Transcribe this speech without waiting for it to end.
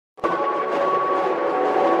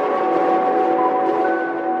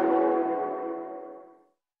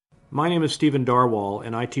My name is Stephen Darwall,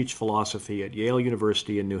 and I teach philosophy at Yale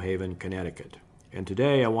University in New Haven, Connecticut. And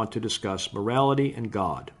today I want to discuss morality and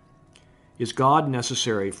God. Is God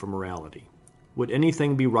necessary for morality? Would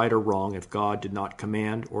anything be right or wrong if God did not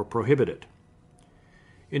command or prohibit it?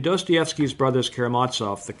 In Dostoevsky's Brothers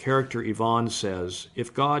Karamazov, the character Ivan says,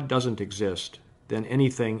 "If God doesn't exist, then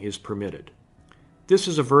anything is permitted." This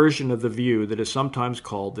is a version of the view that is sometimes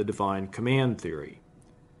called the divine command theory.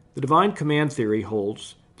 The divine command theory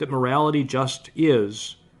holds that morality just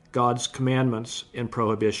is God's commandments and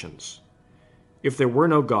prohibitions. If there were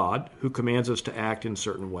no God who commands us to act in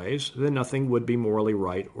certain ways, then nothing would be morally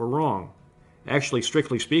right or wrong. Actually,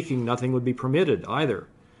 strictly speaking, nothing would be permitted either,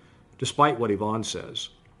 despite what Ivan says.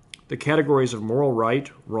 The categories of moral right,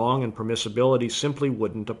 wrong, and permissibility simply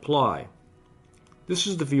wouldn't apply. This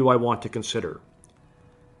is the view I want to consider.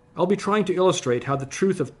 I'll be trying to illustrate how the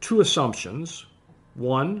truth of two assumptions,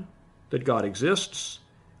 one, that God exists,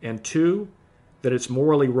 and two, that it's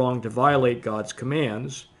morally wrong to violate God's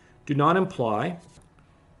commands, do not imply,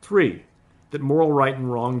 three, that moral right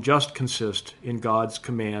and wrong just consist in God's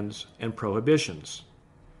commands and prohibitions.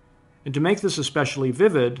 And to make this especially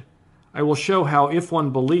vivid, I will show how if one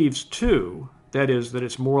believes two, that is, that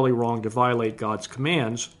it's morally wrong to violate God's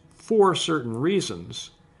commands for certain reasons,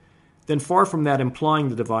 then far from that implying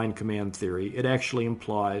the divine command theory, it actually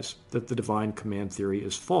implies that the divine command theory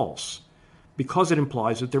is false, because it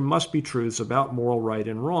implies that there must be truths about moral right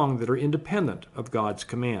and wrong that are independent of God's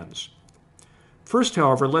commands. First,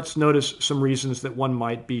 however, let's notice some reasons that one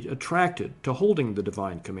might be attracted to holding the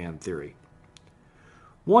divine command theory.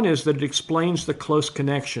 One is that it explains the close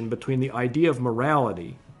connection between the idea of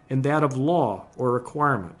morality and that of law or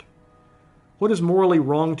requirement. What is morally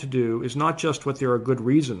wrong to do is not just what there are good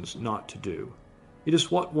reasons not to do. It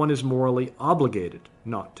is what one is morally obligated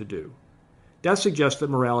not to do. That suggests that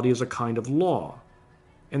morality is a kind of law,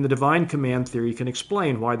 and the divine command theory can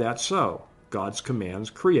explain why that's so. God's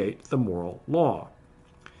commands create the moral law.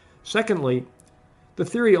 Secondly, the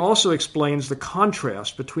theory also explains the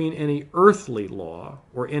contrast between any earthly law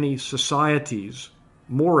or any society's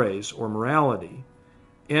mores or morality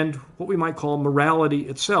and what we might call morality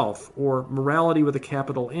itself, or morality with a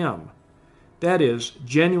capital M. That is,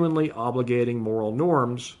 genuinely obligating moral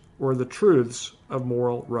norms or the truths of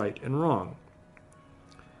moral right and wrong.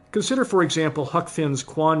 Consider, for example, Huck Finn's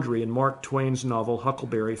quandary in Mark Twain's novel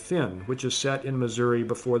Huckleberry Finn, which is set in Missouri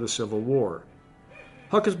before the Civil War.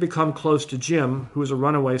 Huck has become close to Jim, who is a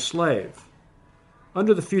runaway slave.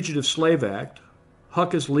 Under the Fugitive Slave Act,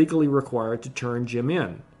 Huck is legally required to turn Jim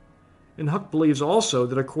in. And Huck believes also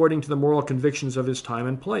that according to the moral convictions of his time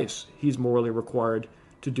and place, he's morally required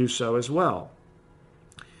to do so as well.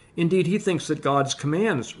 Indeed, he thinks that God's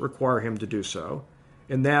commands require him to do so,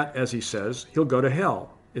 and that, as he says, he'll go to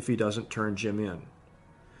hell if he doesn't turn Jim in.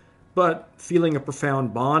 But, feeling a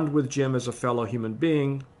profound bond with Jim as a fellow human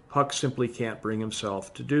being, Huck simply can't bring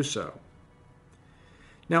himself to do so.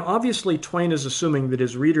 Now, obviously, Twain is assuming that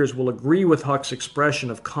his readers will agree with Huck's expression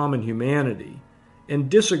of common humanity and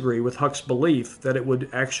disagree with Huck's belief that it would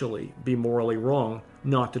actually be morally wrong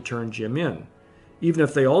not to turn Jim in, even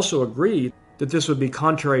if they also agree that this would be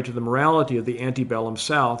contrary to the morality of the antebellum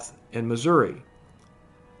South and Missouri.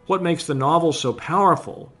 What makes the novel so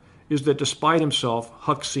powerful is that despite himself,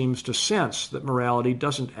 Huck seems to sense that morality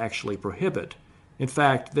doesn't actually prohibit. In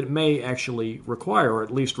fact, that it may actually require, or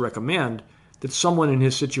at least recommend, that someone in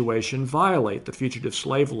his situation violate the fugitive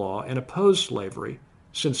slave law and oppose slavery,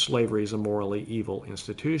 since slavery is a morally evil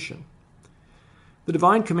institution. The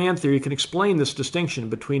divine command theory can explain this distinction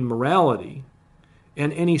between morality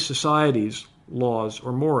and any society's laws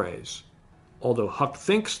or mores. Although Huck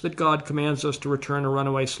thinks that God commands us to return a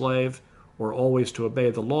runaway slave or always to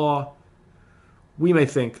obey the law, we may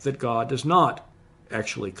think that God does not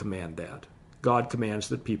actually command that. God commands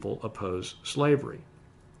that people oppose slavery.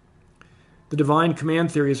 The divine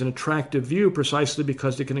command theory is an attractive view precisely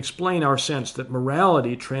because it can explain our sense that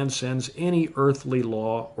morality transcends any earthly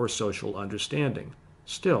law or social understanding.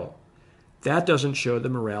 Still, that doesn't show that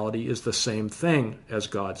morality is the same thing as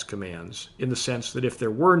God's commands, in the sense that if there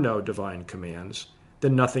were no divine commands,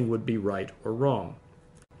 then nothing would be right or wrong.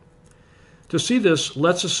 To see this,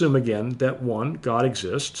 let's assume again that 1, God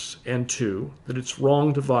exists, and 2, that it's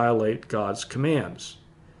wrong to violate God's commands.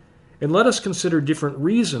 And let us consider different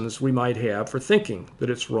reasons we might have for thinking that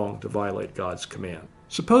it's wrong to violate God's command.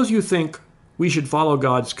 Suppose you think we should follow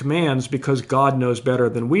God's commands because God knows better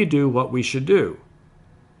than we do what we should do.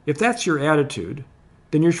 If that's your attitude,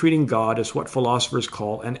 then you're treating God as what philosophers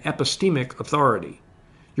call an epistemic authority.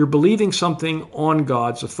 You're believing something on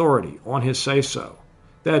God's authority, on his say-so.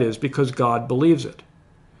 That is, because God believes it.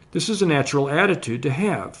 This is a natural attitude to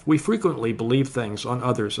have. We frequently believe things on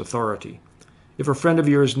others' authority. If a friend of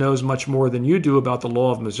yours knows much more than you do about the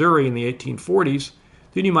law of Missouri in the 1840s,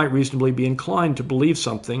 then you might reasonably be inclined to believe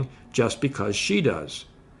something just because she does.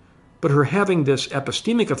 But her having this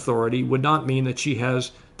epistemic authority would not mean that she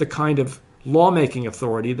has the kind of lawmaking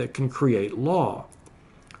authority that can create law.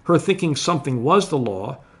 Her thinking something was the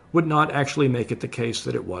law would not actually make it the case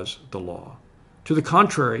that it was the law. To the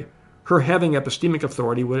contrary, her having epistemic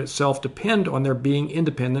authority would itself depend on there being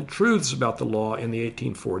independent truths about the law in the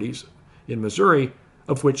 1840s in Missouri,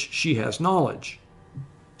 of which she has knowledge.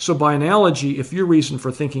 So by analogy, if your reason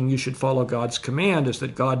for thinking you should follow God's command is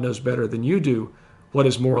that God knows better than you do what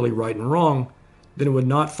is morally right and wrong, then it would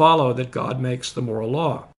not follow that God makes the moral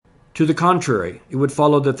law. To the contrary, it would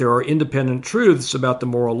follow that there are independent truths about the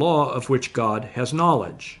moral law of which God has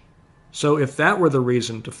knowledge. So if that were the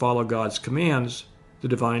reason to follow God's commands, the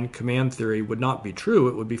divine command theory would not be true,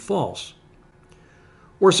 it would be false.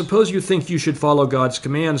 Or suppose you think you should follow God's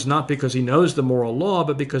commands not because he knows the moral law,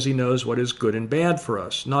 but because he knows what is good and bad for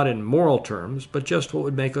us, not in moral terms, but just what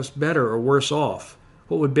would make us better or worse off,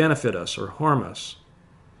 what would benefit us or harm us.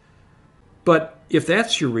 But if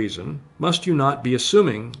that's your reason, must you not be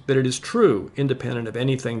assuming that it is true, independent of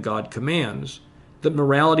anything God commands, that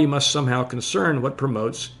morality must somehow concern what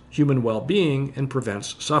promotes human well-being and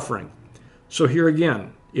prevents suffering? So here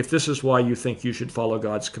again, if this is why you think you should follow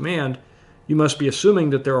God's command, you must be assuming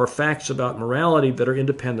that there are facts about morality that are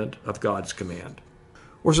independent of God's command.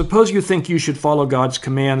 Or suppose you think you should follow God's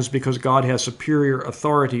commands because God has superior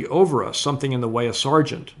authority over us, something in the way a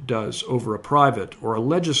sergeant does over a private or a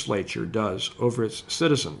legislature does over its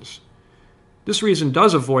citizens. This reason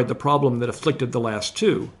does avoid the problem that afflicted the last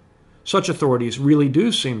two. Such authorities really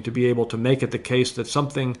do seem to be able to make it the case that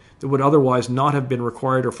something that would otherwise not have been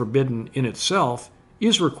required or forbidden in itself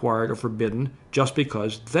is required or forbidden just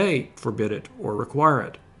because they forbid it or require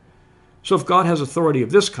it. So if God has authority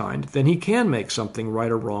of this kind, then he can make something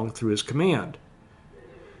right or wrong through his command.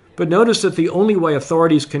 But notice that the only way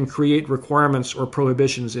authorities can create requirements or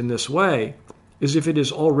prohibitions in this way is if it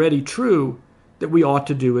is already true that we ought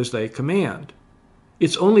to do as they command.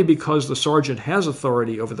 It's only because the sergeant has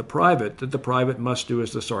authority over the private that the private must do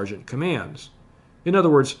as the sergeant commands. In other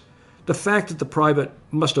words, the fact that the private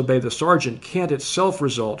must obey the sergeant can't itself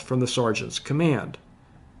result from the sergeant's command.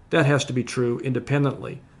 That has to be true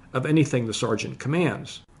independently of anything the sergeant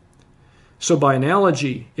commands. So by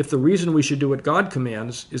analogy, if the reason we should do what God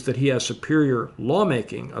commands is that he has superior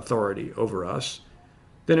lawmaking authority over us,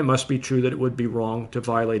 then it must be true that it would be wrong to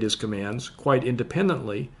violate his commands quite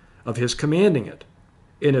independently of his commanding it.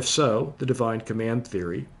 And if so, the divine command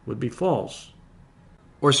theory would be false.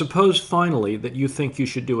 Or suppose finally that you think you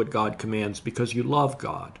should do what God commands because you love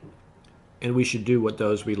God, and we should do what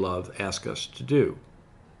those we love ask us to do.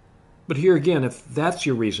 But here again, if that's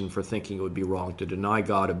your reason for thinking it would be wrong to deny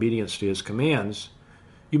God obedience to his commands,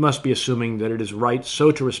 you must be assuming that it is right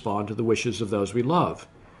so to respond to the wishes of those we love,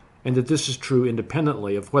 and that this is true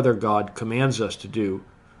independently of whether God commands us to do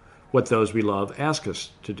what those we love ask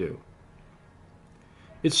us to do.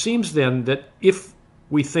 It seems then that if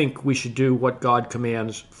we think we should do what God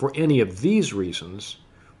commands for any of these reasons,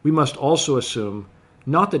 we must also assume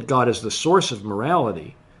not that God is the source of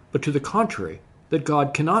morality, but to the contrary, that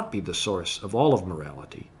God cannot be the source of all of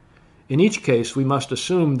morality. In each case, we must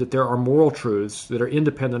assume that there are moral truths that are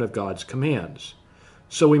independent of God's commands.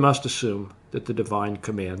 So we must assume that the divine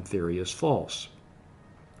command theory is false.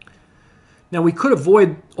 Now, we could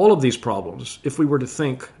avoid all of these problems if we were to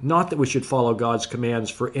think not that we should follow God's commands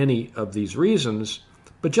for any of these reasons,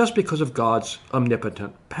 but just because of God's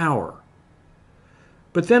omnipotent power.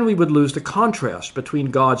 But then we would lose the contrast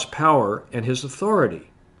between God's power and his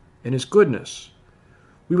authority and his goodness.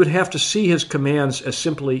 We would have to see his commands as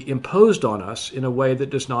simply imposed on us in a way that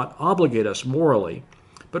does not obligate us morally,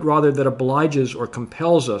 but rather that obliges or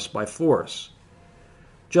compels us by force.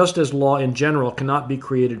 Just as law in general cannot be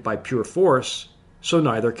created by pure force, so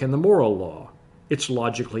neither can the moral law. It's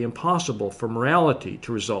logically impossible for morality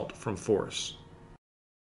to result from force.